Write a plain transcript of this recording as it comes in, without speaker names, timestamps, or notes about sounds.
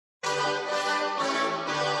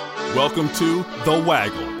Welcome to The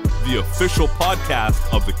Waggle, the official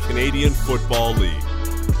podcast of the Canadian Football League.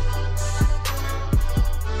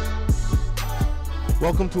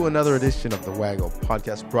 Welcome to another edition of The Waggle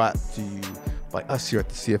podcast, brought to you by us here at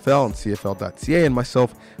the CFL and CFL.ca, and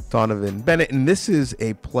myself, Donnovan Bennett. And this is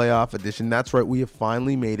a playoff edition. That's right, we have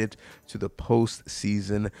finally made it to the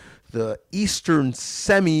postseason. The Eastern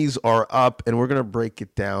semis are up, and we're going to break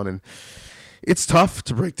it down. And it's tough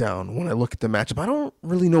to break down when I look at the matchup. I don't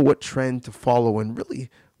really know what trend to follow and really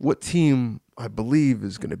what team I believe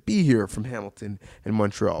is going to be here from Hamilton and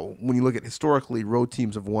Montreal. When you look at historically, road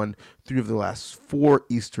teams have won 3 of the last 4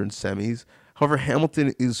 Eastern semis. However,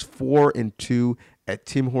 Hamilton is 4-2 at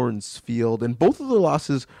Tim Hortons Field, and both of the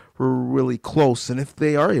losses were really close. And if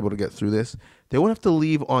they are able to get through this, they won't have to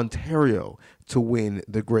leave Ontario to win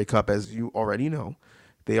the Grey Cup. As you already know,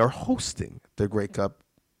 they are hosting the Grey Cup.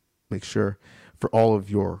 Make sure for all of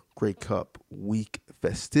your Grey Cup week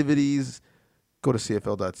festivities, go to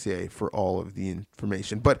CFL.ca for all of the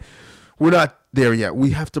information. But we're not there yet.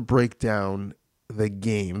 We have to break down the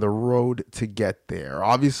game, the road to get there.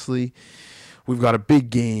 Obviously, we've got a big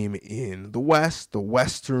game in the West, the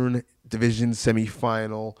Western Division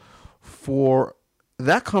semifinal. For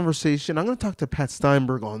that conversation, I'm going to talk to Pat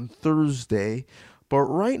Steinberg on Thursday. But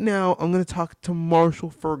right now, I'm going to talk to Marshall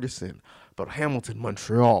Ferguson about Hamilton,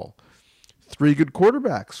 Montreal. 3 good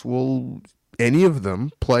quarterbacks. Will any of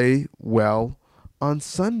them play well on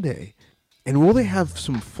Sunday? And will they have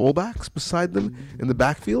some fullbacks beside them in the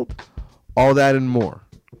backfield? All that and more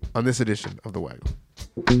on this edition of The Waggle.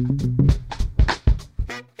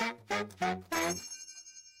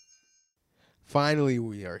 Finally,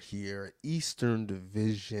 we are here. Eastern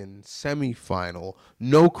Division semifinal.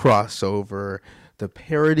 No crossover. The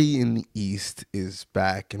parity in the East is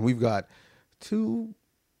back. And we've got 2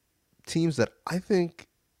 teams that I think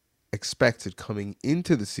expected coming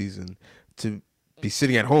into the season to be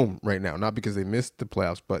sitting at home right now. Not because they missed the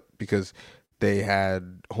playoffs, but because they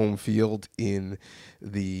had home field in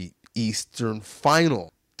the Eastern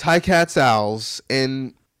final. Ticats Owls.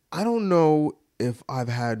 And I don't know if I've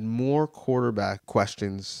had more quarterback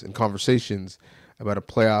questions and conversations about a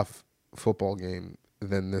playoff football game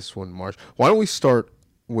than this one, Marsh. Why don't we start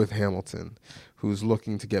with Hamilton, who's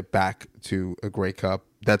looking to get back to a Grey Cup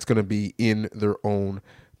that's going to be in their own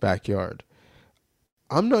backyard.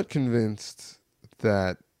 I'm not convinced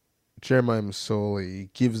that Jeremiah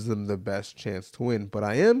Masoli gives them the best chance to win, but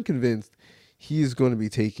I am convinced he's going to be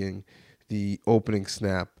taking the opening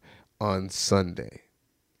snap on Sunday.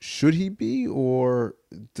 Should he be, or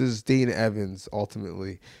does Dane Evans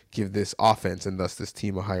ultimately give this offense and thus this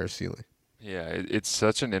team a higher ceiling? Yeah, it's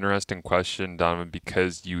such an interesting question, Donovan,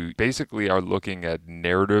 because you basically are looking at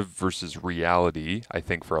narrative versus reality, I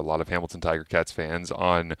think, for a lot of Hamilton Tiger Cats fans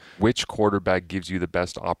on which quarterback gives you the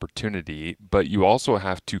best opportunity, but you also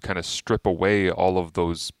have to kind of strip away all of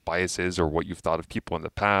those biases or what you've thought of people in the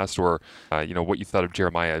past or, what you thought of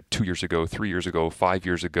Jeremiah 2 years ago, 3 years ago, 5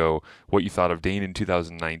 years ago, what you thought of Dane in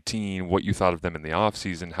 2019, what you thought of them in the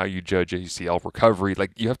offseason, how you judge ACL recovery.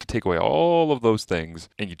 Like, you have to take away all of those things,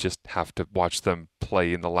 and you just have to watch them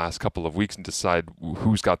play in the last couple of weeks and decide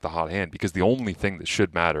who's got the hot hand, because the only thing that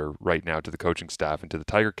should matter right now to the coaching staff and to the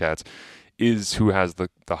Tiger Cats is who has the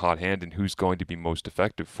hot hand and who's going to be most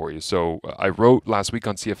effective for you. So I wrote last week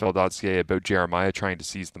on CFL.ca about Jeremiah trying to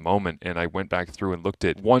seize the moment, and I went back through and looked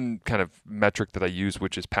at one kind of metric that I use,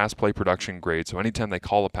 which is pass play production grade. So anytime they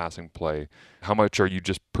call a passing play, how much are you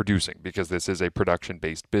just producing? Because this is a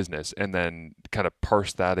production-based business. And then kind of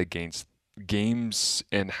parse that against games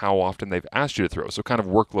and how often they've asked you to throw. So kind of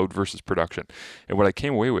workload versus production. And what I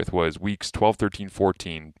came away with was weeks 12, 13,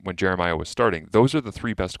 14, when Jeremiah was starting. Those are the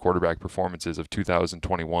 3 best quarterback performances of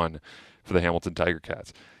 2021 for the Hamilton Tiger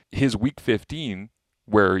Cats. His week 15,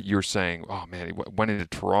 where you're saying, oh man, he went into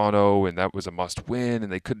Toronto and that was a must win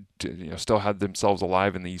and they could still had themselves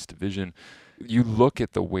alive in the East Division. You look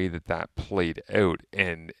at the way that played out,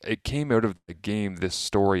 and it came out of the game, this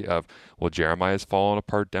story of, well, Jeremiah's fallen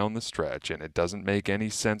apart down the stretch, and it doesn't make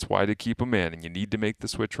any sense why to keep him in, and you need to make the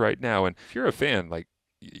switch right now. And if you're a fan, like,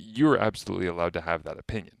 you're absolutely allowed to have that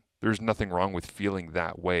opinion. There's nothing wrong with feeling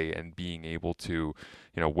that way and being able to,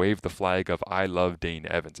 wave the flag of, I love Dane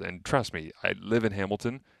Evans. And trust me, I live in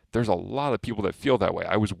Hamilton. There's a lot of people that feel that way.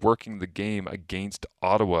 I was working the game against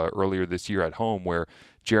Ottawa earlier this year at home where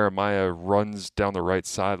Jeremiah runs down the right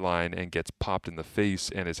sideline and gets popped in the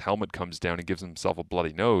face and his helmet comes down and gives himself a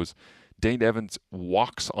bloody nose. Dane Evans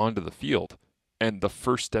walks onto the field And the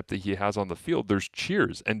first step that he has on the field, there's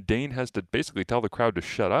cheers. And Dane has to basically tell the crowd to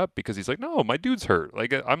shut up because he's like, no, my dude's hurt.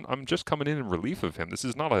 Like, I'm just coming in relief of him. This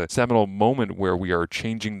is not a seminal moment where we are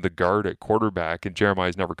changing the guard at quarterback and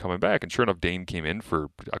Jeremiah's never coming back. And sure enough, Dane came in for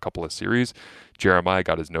a couple of series. Jeremiah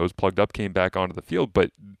got his nose plugged up, came back onto the field. But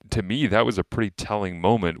to me, that was a pretty telling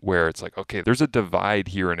moment where it's like, okay, there's a divide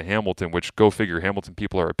here in Hamilton, which go figure, Hamilton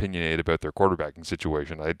people are opinionated about their quarterbacking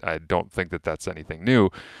situation. I don't think that that's anything new.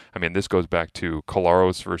 I mean, this goes back to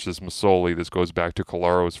Collaros versus Masoli. This goes back to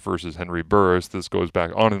Collaros versus Henry Burris. This goes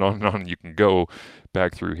back on and on and on. You can go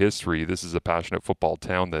back through history. This is a passionate football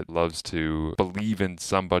town that loves to believe in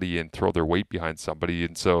somebody and throw their weight behind somebody.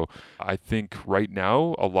 And so I think right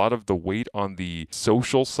now, a lot of the weight on the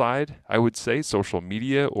social side, I would say, social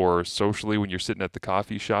media or socially when you're sitting at the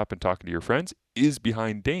coffee shop and talking to your friends, is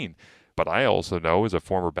behind Dane. But I also know as a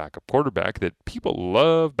former backup quarterback that people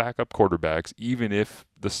love backup quarterbacks, even if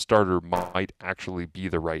the starter might actually be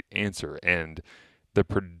the right answer. And the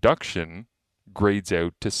production grades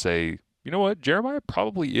out to say, you know what, Jeremiah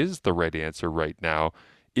probably is the right answer right now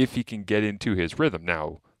if he can get into his rhythm.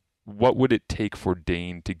 Now, what would it take for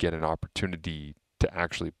Dane to get an opportunity to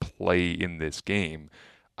actually play in this game?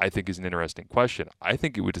 I think is an interesting question. I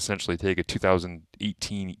think it would essentially take a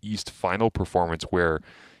 2018 East Final performance where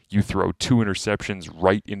you throw 2 interceptions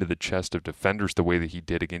right into the chest of defenders the way that he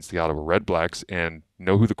did against the Ottawa Redblacks, and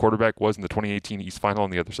know who the quarterback was in the 2018 East Final on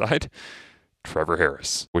the other side? Trevor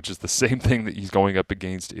Harris, which is the same thing that he's going up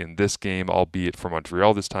against in this game, albeit for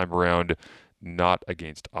Montreal this time around, not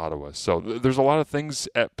against Ottawa. So there's a lot of things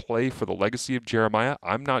at play for the legacy of Jeremiah.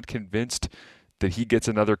 I'm not convinced that he gets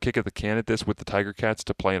another kick at the can at this with the Tiger Cats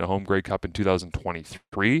to play in a home Grey Cup in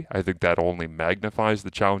 2023. I think that only magnifies the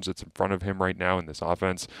challenge that's in front of him right now in this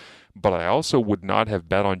offense. But I also would not have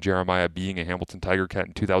bet on Jeremiah being a Hamilton Tiger Cat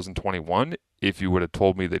in 2021 if you would have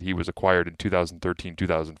told me that he was acquired in 2013,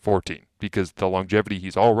 2014, because the longevity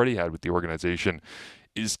he's already had with the organization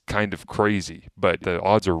is kind of crazy, but the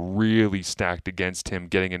odds are really stacked against him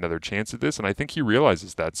getting another chance at this, and I think he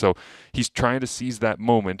realizes that. So he's trying to seize that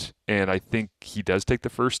moment, and I think he does take the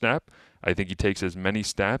first snap. I think he takes as many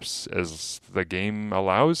snaps as the game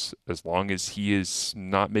allows, as long as he is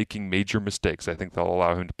not making major mistakes. I think they'll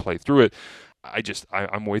allow him to play through it.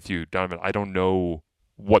 I'm with you, Donnovan. I don't know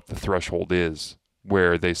what the threshold is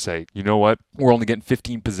where they say, you know what, we're only getting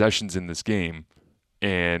 15 possessions in this game,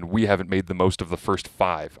 and we haven't made the most of the first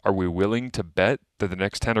 5. Are we willing to bet that the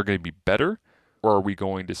next 10 are going to be better? Or are we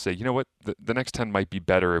going to say, you know what, the next 10 might be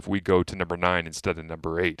better if we go to number 9 instead of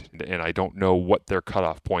number 8? And I don't know what their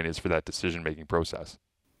cutoff point is for that decision-making process.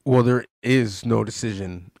 Well, there is no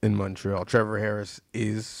decision in Montreal. Trevor Harris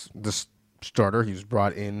is the starter. He was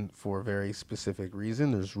brought in for a very specific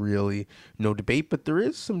reason. There's really no debate, but there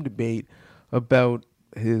is some debate about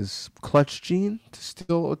his clutch gene, to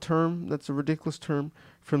steal a term that's a ridiculous term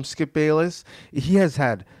from Skip Bayless. He has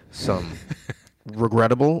had some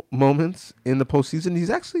regrettable moments in the postseason. He's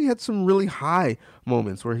actually had some really high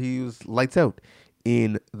moments where he was lights out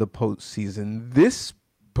in the postseason. This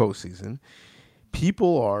postseason,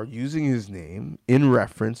 people are using his name in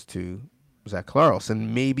reference to Zach Collaros,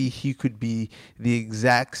 and maybe he could be the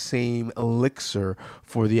exact same elixir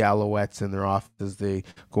for the Alouettes in their office as they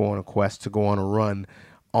go on a quest to go on a run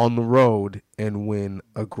on the road and win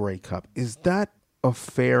a Grey Cup. Is that a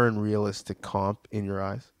fair and realistic comp in your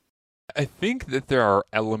eyes? I think that there are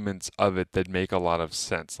elements of it that make a lot of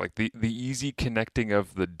sense. Like the easy connecting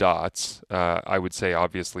of the dots, I would say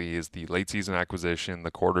obviously is the late season acquisition, the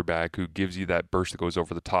quarterback who gives you that burst that goes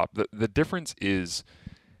over the top. The difference is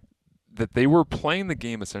that they were playing the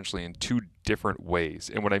game essentially in 2 different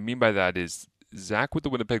ways. And what I mean by that is Zach with the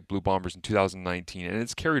Winnipeg Blue Bombers in 2019, and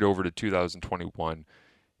it's carried over to 2021,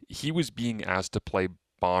 he was being asked to play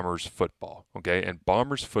Bombers football, okay? And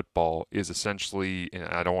Bombers football is essentially, and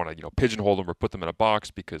I don't want to, pigeonhole them or put them in a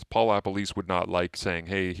box because Paul Lapalisse would not like saying,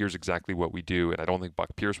 hey, here's exactly what we do. And I don't think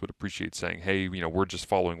Buck Pierce would appreciate saying, hey, we're just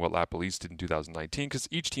following what Lapalisse did in 2019, because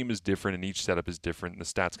each team is different and each setup is different and the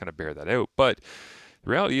stats kind of bear that out. But the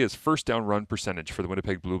reality is first down run percentage for the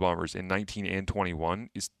Winnipeg Blue Bombers in 19 and 21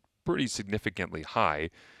 is pretty significantly high.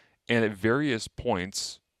 And at various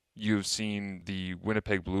points, you've seen the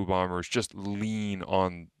Winnipeg Blue Bombers just lean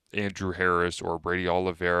on Andrew Harris or Brady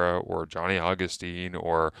Oliveira or Johnny Augustine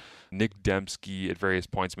or Nick Dembski at various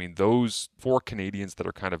points. I mean, those 4 Canadians that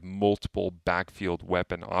are kind of multiple backfield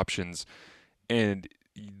weapon options, and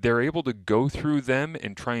they're able to go through them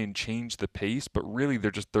and try and change the pace, but really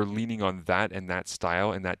they're leaning on that and that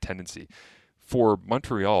style and that tendency. For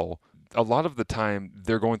Montreal, a lot of the time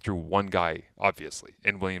they're going through one guy, obviously,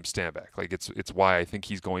 in William Stanback. Like it's why I think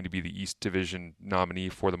he's going to be the East Division nominee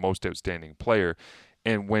for the most outstanding player.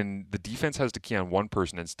 And when the defense has to key on one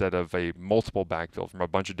person instead of a multiple backfield from a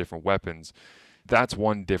bunch of different weapons, that's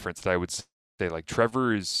one difference that I would say. Like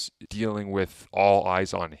Trevor is dealing with all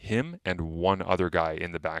eyes on him and one other guy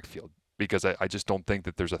in the backfield, because I just don't think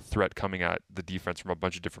that there's a threat coming at the defense from a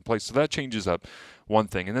bunch of different places. So that changes up one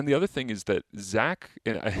thing. And then the other thing is that Zach,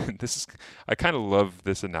 and I kind of love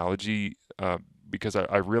this analogy because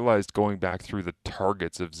I realized going back through the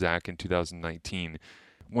targets of Zach in 2019,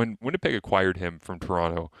 when Winnipeg acquired him from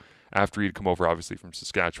Toronto after he'd come over obviously from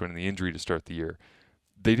Saskatchewan and the injury to start the year,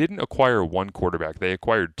 they didn't acquire one quarterback. They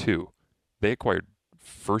acquired two. They acquired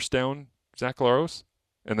first down Zach Collaros,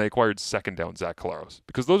 and they acquired second down Zach Collaros,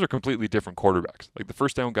 because those are completely different quarterbacks. Like the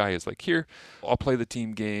first down guy is like, here, I'll play the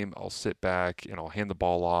team game, I'll sit back and I'll hand the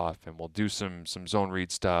ball off and we'll do some zone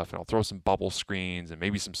read stuff and I'll throw some bubble screens and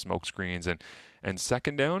maybe some smoke screens. And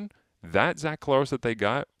second down, that Zach Collaros that they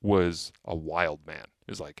got was a wild man.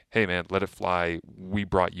 It was like, hey man, let it fly. We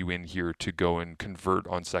brought you in here to go and convert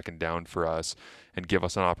on second down for us and give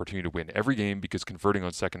us an opportunity to win every game, because converting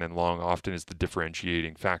on second and long often is the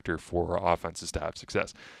differentiating factor for offenses to have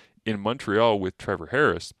success. In Montreal with Trevor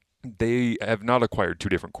Harris, they have not acquired two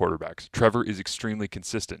different quarterbacks. Trevor is extremely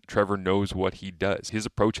consistent. Trevor knows what he does. His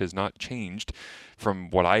approach has not changed from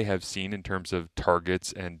what I have seen in terms of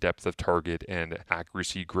targets and depth of target and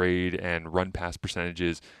accuracy grade and run pass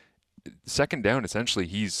percentages. Second down, essentially,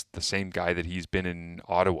 he's the same guy that he's been in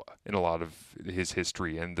Ottawa in a lot of his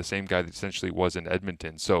history, and the same guy that essentially was in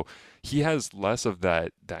Edmonton. So he has less of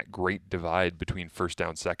that great divide between first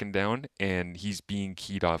down, second down, and he's being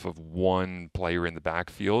keyed off of one player in the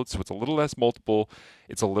backfield. So it's a little less multiple.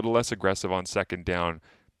 It's a little less aggressive on second down.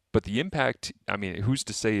 But the impact, I mean, who's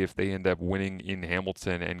to say if they end up winning in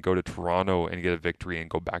Hamilton and go to Toronto and get a victory and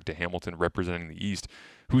go back to Hamilton representing the East,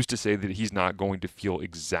 who's to say that he's not going to feel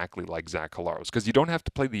exactly like Zach Collaros? Because you don't have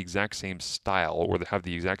to play the exact same style or have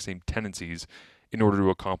the exact same tendencies in order to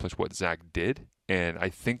accomplish what Zach did. And I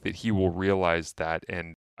think that he will realize that.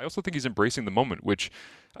 And I also think he's embracing the moment, which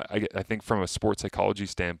I think from a sports psychology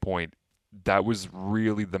standpoint, that was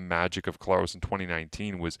really the magic of Collaros in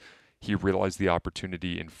 2019, was he realized the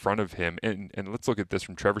opportunity in front of him. And let's look at this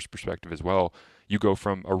from Trevor's perspective as well. You go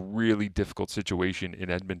from a really difficult situation in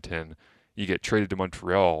Edmonton, you get traded to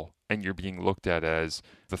Montreal, and you're being looked at as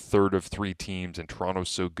the third of three teams, and Toronto's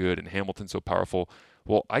so good and Hamilton's so powerful.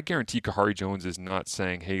 Well, I guarantee Kahari Jones is not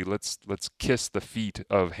saying, hey, let's kiss the feet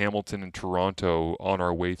of Hamilton and Toronto on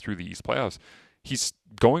our way through the East playoffs. He's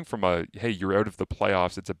going from hey, you're out of the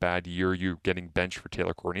playoffs, it's a bad year, you're getting benched for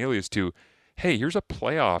Taylor Cornelius, to, hey, here's a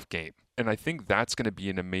playoff game. And I think that's going to be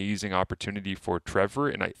an amazing opportunity for Trevor.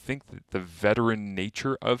 And I think that the veteran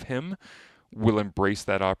nature of him will embrace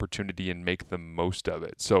that opportunity and make the most of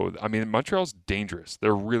it. So, I mean, Montreal's dangerous.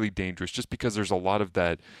 They're really dangerous just because there's a lot of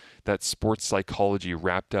that sports psychology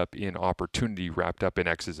wrapped up in opportunity, wrapped up in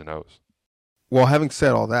X's and O's. Well, having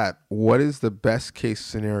said all that, what is the best case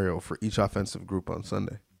scenario for each offensive group on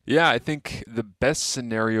Sunday? Yeah, I think the best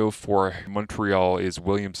scenario for Montreal is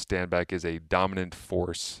William Stanback is a dominant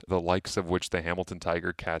force, the likes of which the Hamilton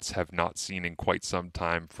Tiger Cats have not seen in quite some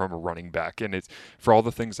time from a running back. And it's for all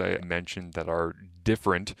the things I mentioned that are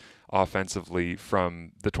different offensively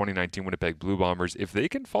from the 2019 Winnipeg Blue Bombers, if they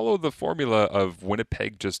can follow the formula of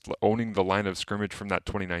Winnipeg just owning the line of scrimmage from that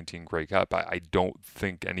 2019 Grey Cup, I don't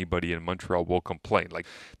think anybody in Montreal will complain. Like,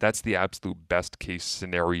 that's the absolute best case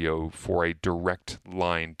scenario for a direct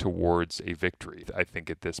line towards a victory, I think,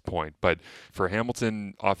 at this point. But for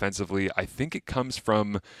Hamilton offensively, I think it comes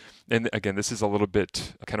from, and again, this is a little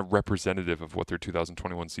bit kind of representative of what their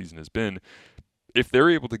 2021 season has been. If they're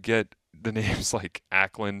able to get the names like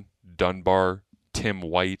Ackland, Dunbar, Tim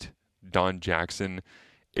White, Don Jackson,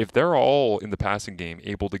 if they're all in the passing game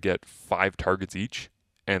able to get 5 targets each,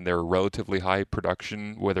 and they're relatively high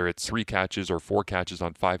production, whether it's 3 catches or 4 catches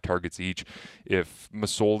on 5 targets each, if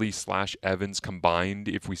Masoli / Evans combined,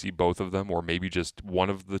 if we see both of them, or maybe just one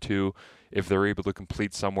of the two, if they're able to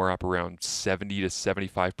complete somewhere up around 70 to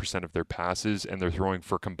 75% of their passes, and they're throwing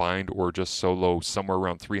for combined or just solo somewhere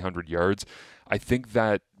around 300 yards, I think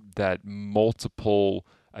that multiple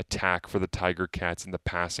attack for the Tiger Cats in the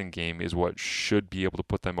passing game is what should be able to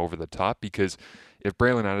put them over the top, because if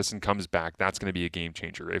Braylon Addison comes back, that's going to be a game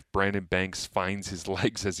changer. If Brandon Banks finds his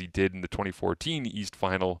legs as he did in the 2014 East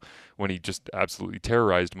Final when he just absolutely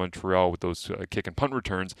terrorized Montreal with those kick and punt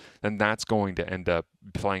returns, then that's going to end up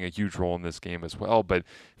playing a huge role in this game as well. But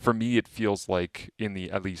for me, it feels like in the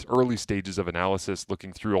at least early stages of analysis,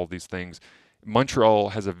 looking through all these things, Montreal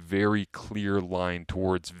has a very clear line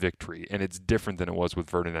towards victory, and it's different than it was with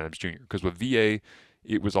Vernon Adams Jr. Because with VA,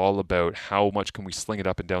 it was all about how much can we sling it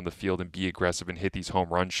up and down the field and be aggressive and hit these home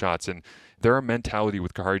run shots. And their mentality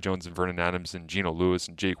with Kahari Jones and Vernon Adams and Geno Lewis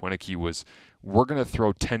and Jake Winicky was, we're going to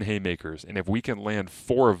throw 10 haymakers, and if we can land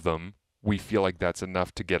 4 of them, we feel like that's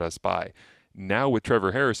enough to get us by. Now with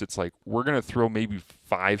Trevor Harris, it's like, we're going to throw maybe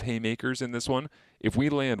 5 haymakers in this one. If we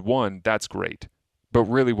land 1, that's great. But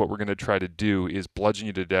really what we're going to try to do is bludgeon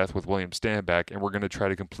you to death with William Stanback, and we're going to try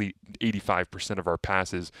to complete 85% of our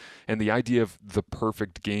passes. And the idea of the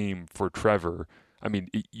perfect game for Trevor, I mean,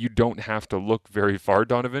 you don't have to look very far,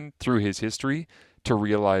 Donnovan, through his history to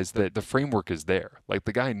realize that the framework is there. Like,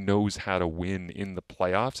 the guy knows how to win in the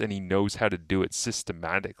playoffs, and he knows how to do it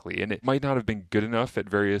systematically. And it might not have been good enough at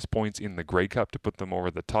various points in the Grey Cup to put them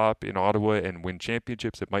over the top in Ottawa and win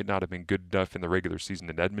championships. It might not have been good enough in the regular season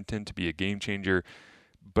in Edmonton to be a game changer.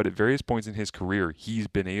 But at various points in his career, he's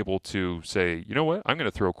been able to say, you know what, I'm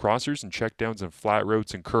going to throw crossers and checkdowns and flat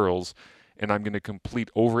routes and curls, and I'm going to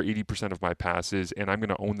complete over 80% of my passes, and I'm going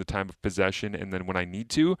to own the time of possession. And then when I need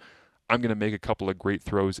to, I'm going to make a couple of great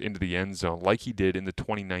throws into the end zone, like he did in the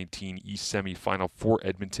 2019 East semifinal for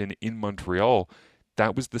Edmonton in Montreal.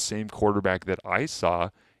 That was the same quarterback that I saw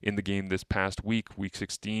in the game this past week, week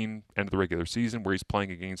 16, end of the regular season, where he's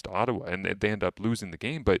playing against Ottawa, and they end up losing the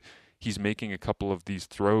game, but he's making a couple of these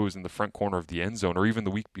throws in the front corner of the end zone, or even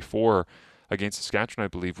the week before against Saskatchewan, I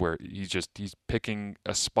believe, where he's picking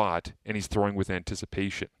a spot and he's throwing with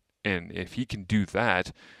anticipation. And if he can do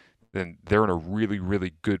that, then they're in a really,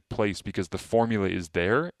 really good place, because the formula is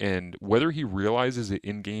there, and whether he realizes it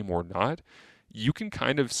in-game or not, you can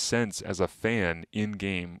kind of sense as a fan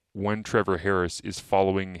in-game when Trevor Harris is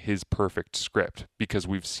following his perfect script, because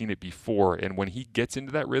we've seen it before. And when he gets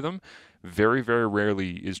into that rhythm, very, very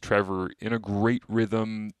rarely is Trevor in a great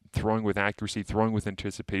rhythm, throwing with accuracy, throwing with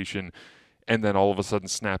anticipation, and then all of a sudden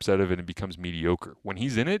snaps out of it and becomes mediocre. When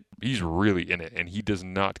he's in it, he's really in it, and he does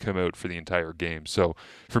not come out for the entire game. So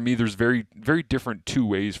for me, there's very, very different 2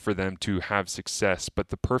 ways for them to have success, but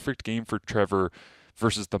the perfect game for Trevor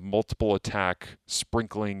versus the multiple attack,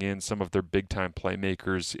 sprinkling in some of their big-time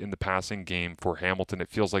playmakers in the passing game for Hamilton, it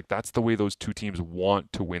feels like that's the way those 2 teams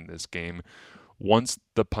want to win this game. Once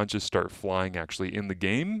the punches start flying actually in the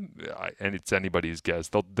game, and it's anybody's guess,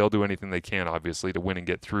 they'll do anything they can, obviously, to win and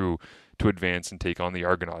get through to advance and take on the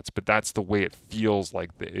Argonauts. But that's the way it feels like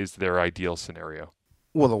is their ideal scenario.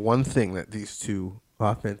 Well, the one thing that these 2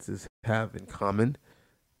 offenses have in common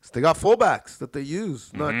is they got fullbacks that they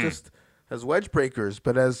use, not just as wedge breakers,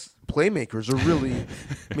 but as playmakers, or really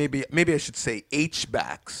maybe I should say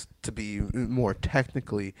H-backs to be more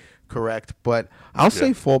technically correct. But I'll say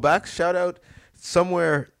fullbacks. Shout out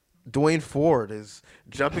somewhere Dwayne Ford is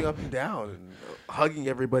jumping up and down and hugging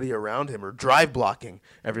everybody around him, or drive blocking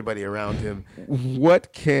everybody around him.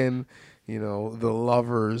 What can, the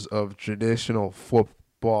lovers of traditional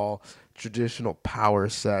football, traditional power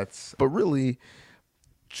sets, but really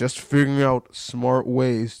just figuring out smart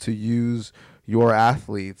ways to use your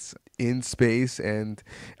athletes in space and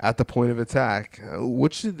at the point of attack,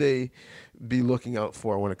 what should they be looking out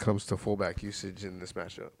for when it comes to fullback usage in this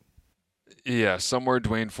matchup? Yeah, somewhere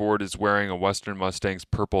Dwayne Ford is wearing a Western Mustangs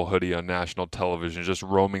purple hoodie on national television, just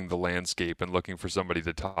roaming the landscape and looking for somebody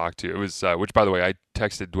to talk to. It was, which by the way, I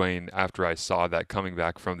texted Dwayne after I saw that coming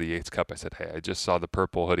back from the 8th Cup. I said, hey, I just saw the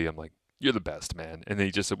purple hoodie. I'm like, you're the best, man. And then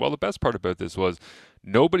he just said, well, the best part about this was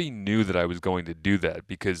nobody knew that I was going to do that,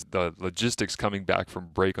 because the logistics coming back from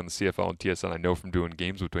break on the CFL and TSN, I know from doing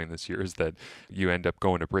games with Dwayne this year, is that you end up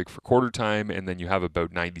going to break for quarter time, and then you have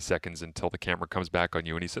about 90 seconds until the camera comes back on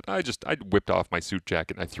you. And he said, I whipped off my suit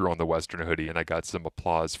jacket and I threw on the Western hoodie, and I got some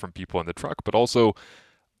applause from people in the truck. But also,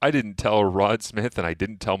 I didn't tell Rod Smith, and I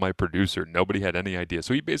didn't tell my producer. Nobody had any idea.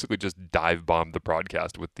 So he basically just dive bombed the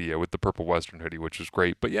broadcast with the purple Western hoodie, which was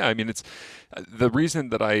great. But yeah, I mean, it's the reason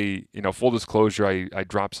that I, full disclosure, I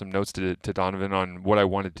dropped some notes to Donnovan on what I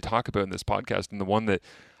wanted to talk about in this podcast, and the one that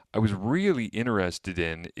I was really interested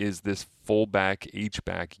in is this fullback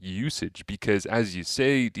H-back usage, because as you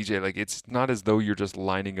say, DJ, like, it's not as though you're just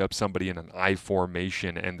lining up somebody in an I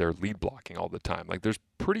formation and they're lead blocking all the time. Like, there's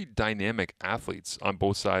pretty dynamic athletes on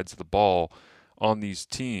both sides of the ball on these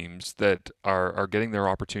teams that are getting their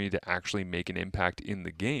opportunity to actually make an impact in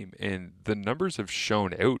the game. And the numbers have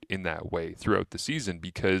shown out in that way throughout the season,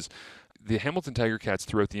 because the Hamilton Tiger Cats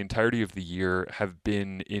throughout the entirety of the year have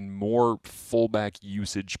been in more fullback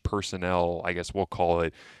usage personnel, I guess we'll call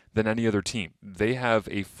it, than any other team. They have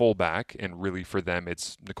a fullback, and really for them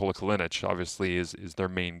it's Nikola Kalinic, obviously is their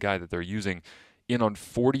main guy that they're using, in on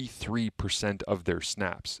 43% of their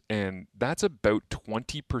snaps. And that's about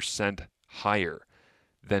 20% higher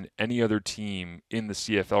than any other team in the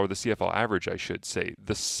CFL, or the CFL average, I should say.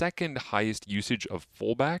 The second highest usage of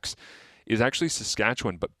fullbacks is actually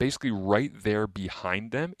Saskatchewan, but basically right there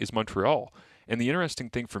behind them is Montreal. And the interesting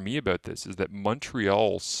thing for me about this is that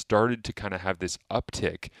Montreal started to kind of have this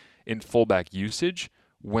uptick in fullback usage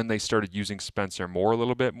when they started using Spencer Moore a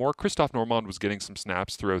little bit more. Christophe Normand was getting some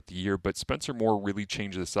snaps throughout the year, but Spencer Moore really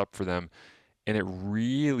changed this up for them. And it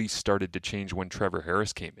really started to change when Trevor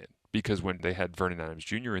Harris came in, because when they had Vernon Adams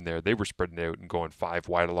Jr. in there, they were spreading out and going 5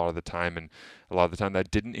 wide a lot of the time. And a lot of the time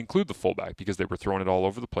that didn't include the fullback because they were throwing it all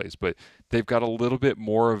over the place. But they've got a little bit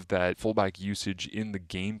more of that fullback usage in the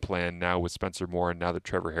game plan now with Spencer Moore and now that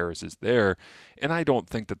Trevor Harris is there. And I don't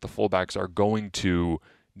think that the fullbacks are going to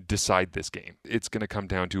decide this game. It's going to come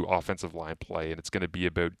down to offensive line play, and it's going to be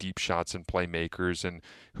about deep shots and playmakers and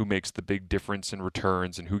who makes the big difference in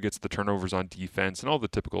returns and who gets the turnovers on defense and all the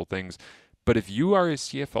typical things. But if you are a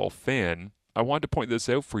CFL fan, I wanted to point this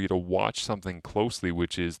out for you to watch something closely,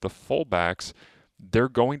 which is the fullbacks. They're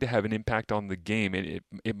going to have an impact on the game, and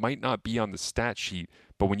it might not be on the stat sheet,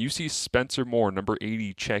 but when you see Spencer Moore, number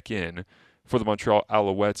 80, check in for the Montreal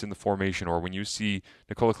Alouettes in the formation, or when you see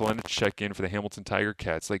Nikola Kalinic check in for the Hamilton Tiger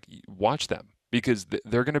Cats, like, watch them, because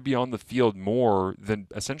they're going to be on the field more than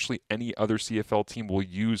essentially any other CFL team will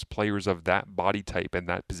use players of that body type and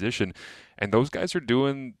that position. And those guys are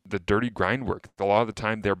doing the dirty grind work. A lot of the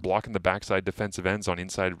time they're blocking the backside defensive ends on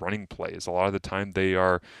inside running plays. A lot of the time they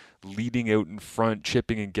are leading out in front,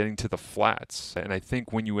 chipping and getting to the flats. And I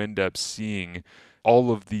think when you end up seeing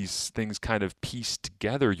all of these things kind of pieced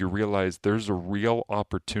together, you realize there's a real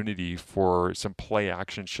opportunity for some play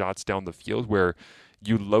action shots down the field where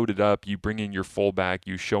you load it up, you bring in your fullback,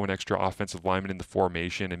 you show an extra offensive lineman in the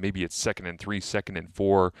formation, and maybe it's 2nd and 3, 2nd and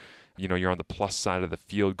 4. You know, you're on the plus side of the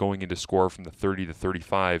field going into score from the 30 to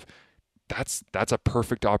 35. That's a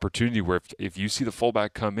perfect opportunity where if you see the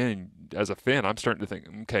fullback come in, as a fan, I'm starting to think,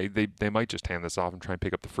 okay, they might just hand this off and try and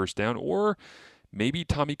pick up the first down, or maybe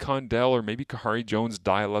Tommy Condell or maybe Kahari Jones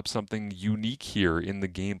dial up something unique here in the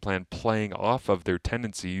game plan, playing off of their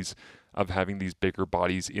tendencies of having these bigger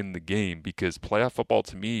bodies in the game. Because playoff football,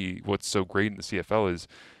 to me, what's so great in the CFL is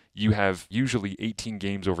you have usually 18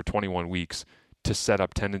 games over 21 weeks to set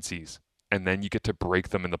up tendencies, and then you get to break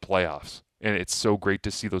them in the playoffs. And it's so great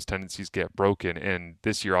to see those tendencies get broken. And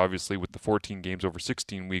this year, obviously, with the 14 games over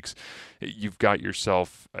 16 weeks, you've got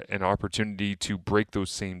yourself an opportunity to break those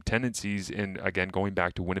same tendencies. And again, going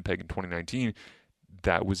back to Winnipeg in 2019,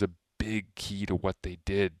 that was a big key to what they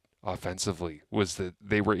did offensively, was that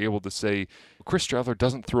they were able to say, Chris Strathler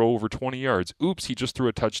doesn't throw over 20 yards. Oops, he just threw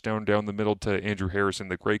a touchdown down the middle to Andrew Harris in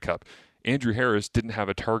the Grey Cup. Andrew Harris didn't have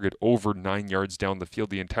a target over 9 yards down the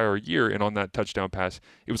field the entire year, and on that touchdown pass,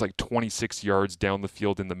 it was like 26 yards down the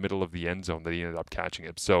field in the middle of the end zone that he ended up catching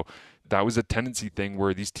it. So that was a tendency thing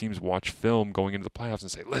where these teams watch film going into the playoffs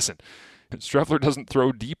and say, listen, Strathler doesn't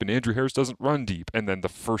throw deep and Andrew Harris doesn't run deep. And then the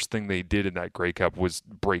first thing they did in that Grey Cup was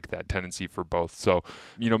break that tendency for both. So,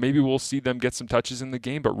 you know, maybe we'll see them get some touches in the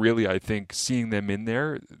game, but really I think seeing them in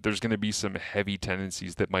there, there's going to be some heavy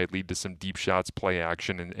tendencies that might lead to some deep shots, play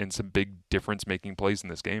action, and some big difference-making plays in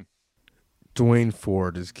this game. Dwayne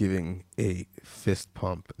Ford is giving a fist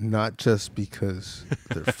pump, not just because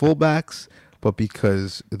they're fullbacks, but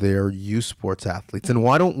because they're youth sports athletes. And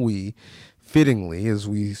why don't we, fittingly, as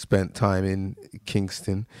we spent time in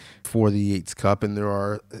Kingston for the Yates Cup, and there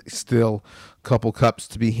are still a couple cups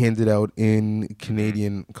to be handed out in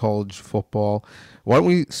Canadian college football, why don't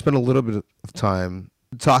we spend a little bit of time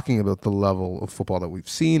talking about the level of football that we've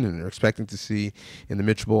seen and are expecting to see in the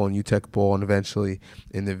Mitchell Bowl and UTEC Bowl and eventually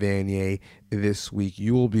in the Vanier this week.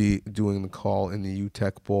 You will be doing the call in the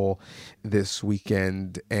UTEC Bowl this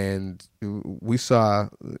weekend, and we saw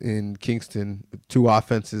in Kingston two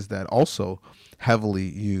offenses that also heavily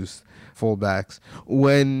used fullbacks.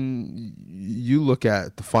 When you look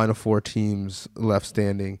at the Final Four teams left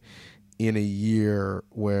standing in a year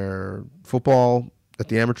where football at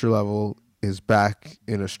the amateur level is back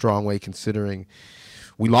in a strong way, considering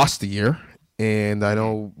we lost a year, and I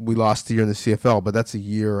know we lost a year in the CFL, but that's a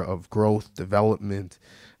year of growth, development,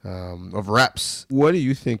 of reps. What do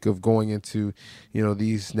you think of going into, you know,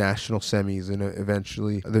 these national semis and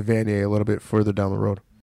eventually the Vanier a little bit further down the road?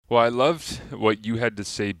 Well, I loved what you had to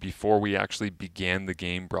say before we actually began the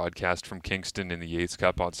game broadcast from Kingston in the Yates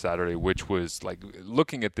Cup on Saturday, which was like,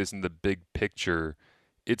 looking at this in the big picture,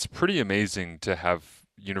 it's pretty amazing to have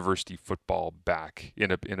university football back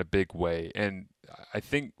in a big way. And I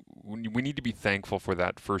think we need to be thankful for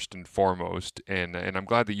that first and foremost. And I'm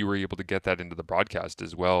glad that you were able to get that into the broadcast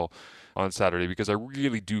as well on Saturday, because I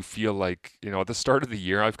really do feel like, you know, at the start of the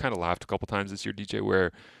year, I've kind of laughed a couple times this year, DJ,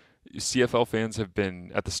 where CFL fans have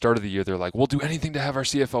been, at the start of the year, they're like, we'll do anything to have our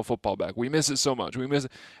CFL football back. We miss it so much. We miss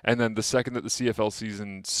it. And then the second that the CFL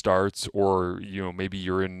season starts, or, maybe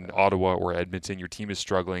you're in Ottawa or Edmonton, your team is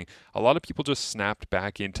struggling, a lot of people just snapped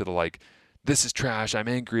back into the like, this is trash. I'm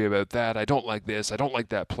angry about that. I don't like this. I don't like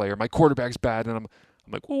that player. My quarterback's bad. And I'm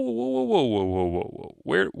like, whoa, whoa, whoa, whoa, whoa, whoa, whoa,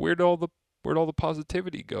 whoa. Where'd all the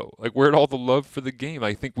positivity go? Like, where'd all the love for the game?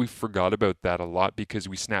 I think we forgot about that a lot because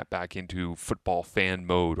we snap back into football fan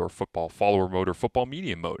mode or football follower mode or football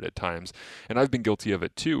media mode at times. And I've been guilty of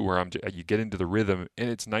it too, where you get into the rhythm, and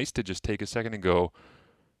it's nice to just take a second and go,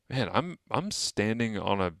 man, I'm standing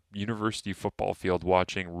on a university football field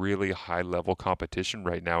watching really high level competition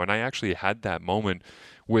right now. And I actually had that moment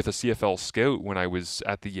with a CFL scout when I was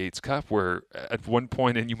at the Yates Cup, where at one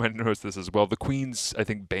point, and you might notice this as well, the Queens, I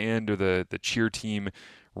think, band or the cheer team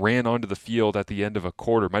ran onto the field at the end of a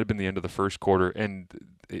quarter, might have been the end of the first quarter, and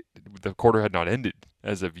the quarter had not ended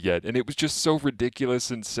as of yet. And it was just so ridiculous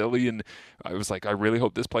and silly. And I was like, I really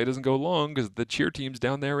hope this play doesn't go long because the cheer team's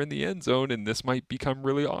down there in the end zone and this might become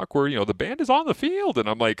really awkward. The band is on the field. And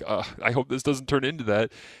I'm like, I hope this doesn't turn into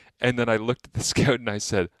that. And then I looked at the scout and I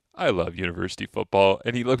said, I love university football.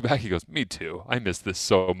 And he looked back, he goes, me too. I miss this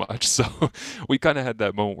so much. So we kind of had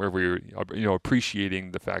that moment where we were,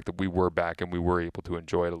 appreciating the fact that we were back and we were able to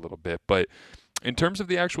enjoy it a little bit. But in terms of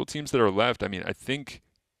the actual teams that are left, I mean, I think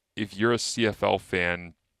if you're a CFL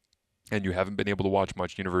fan and you haven't been able to watch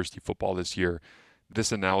much university football this year,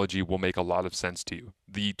 this analogy will make a lot of sense to you.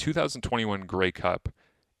 The 2021 Grey Cup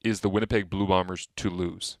is the Winnipeg Blue Bombers to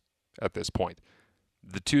lose at this point.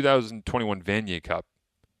 The 2021 Vanier Cup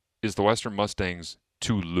is the Western Mustangs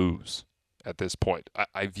to lose at this point.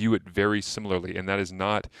 I view it very similarly, and that is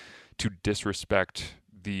not to disrespect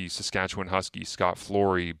the Saskatchewan Huskies. Scott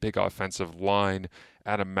Flory, big offensive line.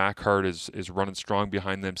 Adam Mackhart is running strong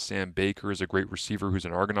behind them. Sam Baker is a great receiver who's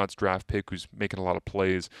an Argonauts draft pick who's making a lot of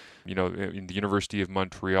plays. In the University of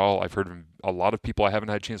Montreal, I've heard of a lot of people. I haven't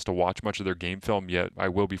had a chance to watch much of their game film yet. I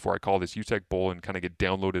will before I call this UTEC Bowl and kind of get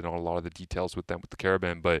downloaded on a lot of the details with them with the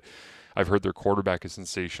Caravan. But I've heard their quarterback is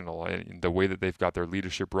sensational, and the way that they've got their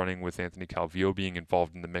leadership running with Anthony Calvillo being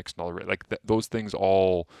involved in the mix and all that, like those things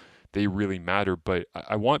all, they really matter. But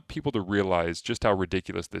I want people to realize just how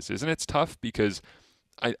ridiculous this is. And it's tough because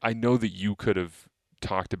I know that you could have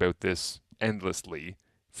talked about this endlessly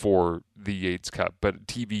for the Yates Cup, but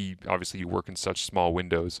TV, obviously you work in such small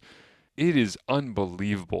windows. It is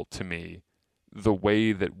unbelievable to me the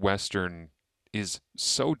way that Western is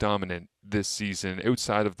so dominant this season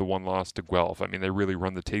outside of the one loss to Guelph. I mean, they really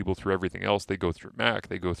run the table through everything else. They go through Mac,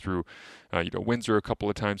 they go through, Windsor a couple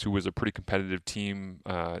of times, who was a pretty competitive team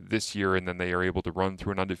this year, and then they are able to run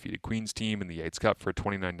through an undefeated Queens team in the Yates Cup for a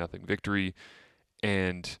 29-0 victory.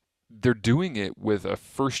 And they're doing it with a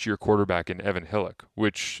first-year quarterback in Evan Hillock,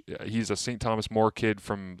 which he's a St. Thomas More kid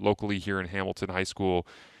from locally here in Hamilton High School.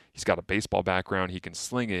 He's got a baseball background. He can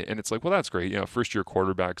sling it. And it's like, well, that's great. First-year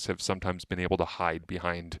quarterbacks have sometimes been able to hide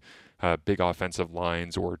behind big offensive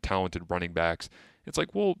lines or talented running backs. It's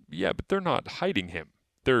like, well, yeah, but they're not hiding him.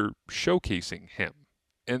 They're showcasing him.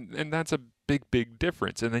 And that's a big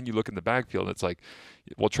difference. And then you look in the backfield, it's like,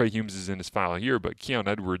 well, Trey Humes is in his final year, but Keon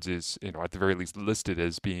Edwards is, at the very least listed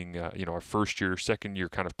as being, a first-year, second-year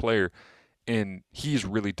kind of player. And he's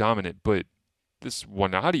really dominant, but this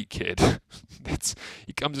Wanati kid,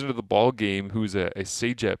 he comes into the ball game who's a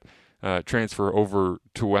Sajep transfer over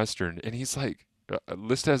to Western, and he's like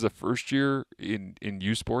listed as a first year in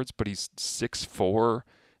U Sports, but he's 6'4",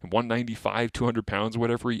 195, 200 pounds,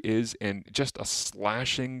 whatever he is, and just a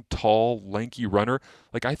slashing, tall, lanky runner.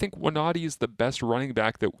 Like, I think Wanati is the best running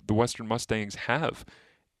back that the Western Mustangs have.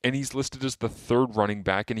 And he's listed as the third running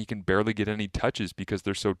back, and he can barely get any touches because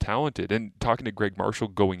they're so talented. And talking to Greg Marshall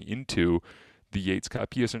going into the Yates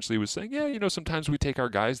Cup, he essentially was saying, yeah, sometimes we take our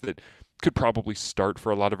guys that could probably start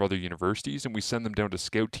for a lot of other universities and we send them down to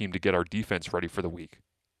scout team to get our defense ready for the week.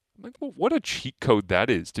 I'm like, well, what a cheat code that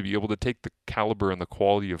is to be able to take the caliber and the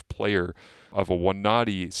quality of player of a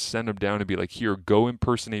Wanati, send him down and be like, here, go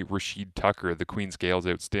impersonate Rashid Tucker, the Queens Gales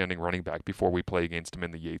outstanding running back, before we play against him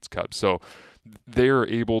in the Yates Cup. So they're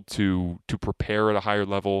able to prepare at a higher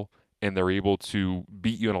level, and they're able to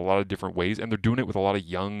beat you in a lot of different ways. And they're doing it with a lot of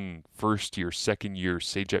young first-year, second-year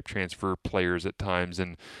Sajep transfer players at times.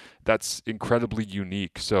 And that's incredibly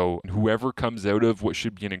unique. So whoever comes out of what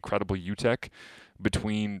should be an incredible UTEC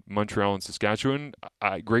between Montreal and Saskatchewan,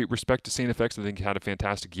 great respect to St. FX. I think he had a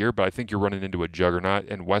fantastic year, but I think you're running into a juggernaut.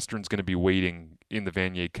 And Western's going to be waiting in the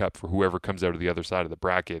Vanier Cup for whoever comes out of the other side of the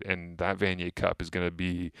bracket. And that Vanier Cup is going to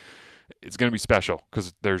be... it's going to be special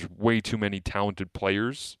because there's way too many talented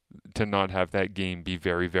players to not have that game be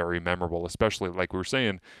very, very memorable, especially like we were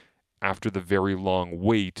saying, after the very long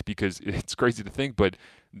wait, because it's crazy to think, but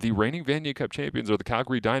the reigning Vanier Cup champions are the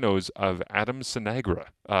Calgary Dinos of Adam Sinagra.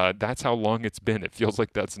 That's how long it's been. It feels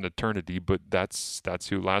like that's an eternity, but that's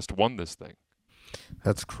who last won this thing.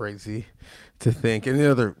 That's crazy to think. And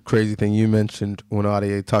the other crazy thing you mentioned, when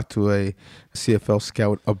I talked to a CFL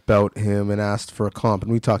scout about him and asked for a comp,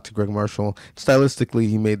 and we talked to Greg Marshall. Stylistically,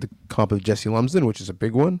 he made the comp of Jesse Lumsden, which is a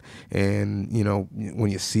big one. And, you know,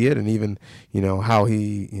 when you see it, and even, you know, how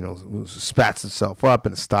he, you know, spats himself up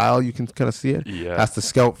in a style, you can kind of see it. Yeah. Asked the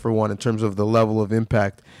scout for one in terms of the level of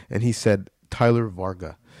impact, and he said Tyler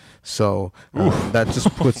Varga. So that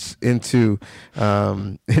just puts into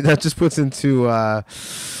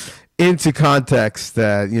into context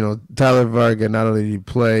that, you know, Tyler Varga, not only did he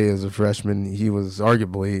play as a freshman, he was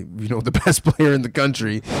arguably, you know, the best player in the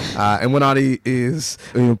country. And when Adi is,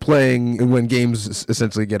 you know, playing when games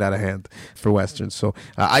essentially get out of hand for Western. So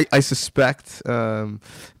I suspect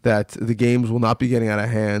that the games will not be getting out of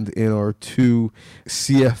hand in our 2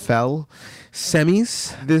 CFL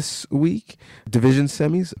semis this week, division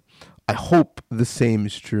semis. I hope the same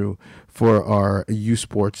is true for our U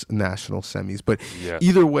Sports national semis. But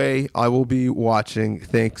Either way, I will be watching.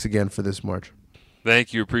 Thanks again for this, March.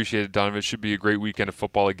 Thank you. Appreciate it, Donnovan. It should be a great weekend of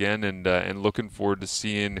football again, and looking forward to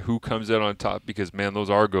seeing who comes out on top, because, man, those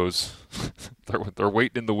Argos, they're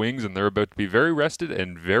waiting in the wings, and they're about to be very rested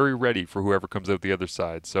and very ready for whoever comes out the other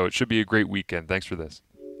side. So it should be a great weekend. Thanks for this.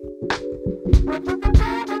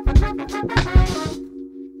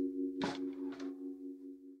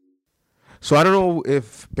 So I don't know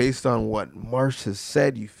if, based on what Marsh has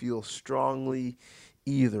said, you feel strongly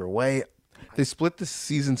either way. They split the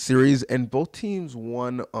season series, and both teams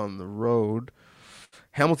won on the road.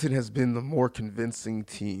 Hamilton has been the more convincing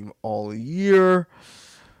team all year,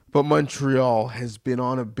 but Montreal has been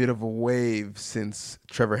on a bit of a wave since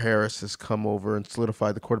Trevor Harris has come over and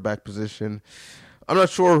solidified the quarterback position. I'm not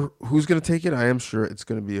sure who's going to take it. I am sure it's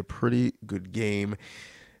going to be a pretty good game.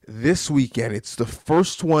 This weekend, it's the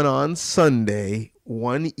first one on Sunday,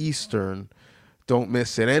 1 Eastern. Don't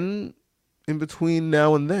miss it. And in between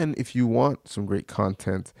now and then, if you want some great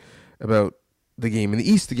content about the game in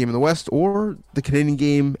the East, the game in the West, or the Canadian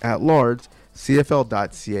game at large,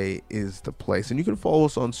 CFL.ca is the place. And you can follow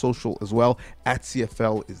us on social as well. At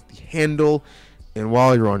CFL is the handle. And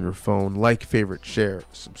while you're on your phone, like, favorite, share,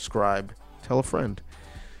 subscribe, tell a friend.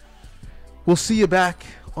 We'll see you back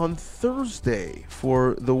on Thursday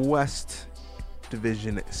for the West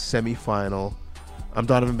Division semifinal. I'm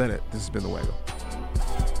Donnovan Bennett. This has been The Waggle.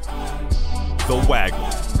 The Waggle,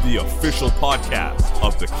 the official podcast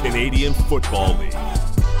of the Canadian Football League.